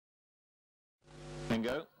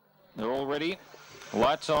Pango. They're all ready.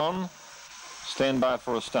 Lights on. Stand by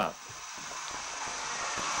for a start.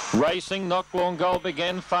 Racing, Knocklaun Gold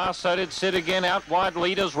began fast, so did Sidagain. Out wide,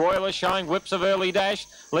 Leaders Royal are showing whips of early dash.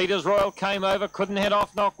 Leaders Royal came over, couldn't head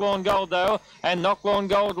off Knocklaun Gold though, and Knocklaun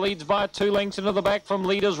Gold leads by 2 lengths into the back from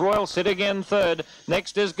Leaders Royal. Sidagain third.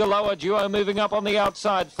 Next is Gawler Duo moving up on the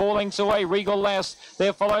outside, 4 lengths away, Regal Lass.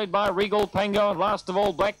 They're followed by Regal Pango, and last of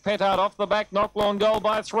all, Black Petard off the back, Knocklaun Gold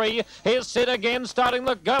by 3. Here's Sidagain starting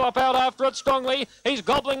the gallop out after it strongly. He's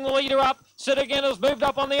gobbling the leader up. Sidagain has moved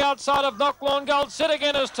up on the outside of Knocklaun Gold.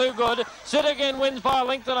 Sidagain is too good. Sidagain wins by a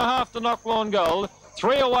length and a half to Knocklaun Gold.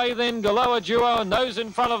 3 away then, Gawler Duo, and those in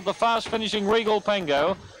front of the fast finishing Regal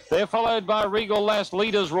Pango. They're followed by Regal Lass,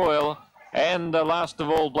 Leaders Royal, and last of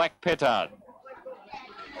all, Black Petard.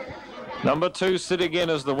 Number 2, Sidagain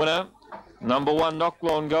is the winner. Number 1,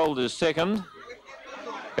 Knocklaun Gold is second.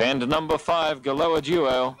 And number 5, Gawler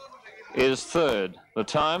Duo is third. The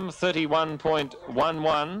time,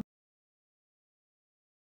 31.11.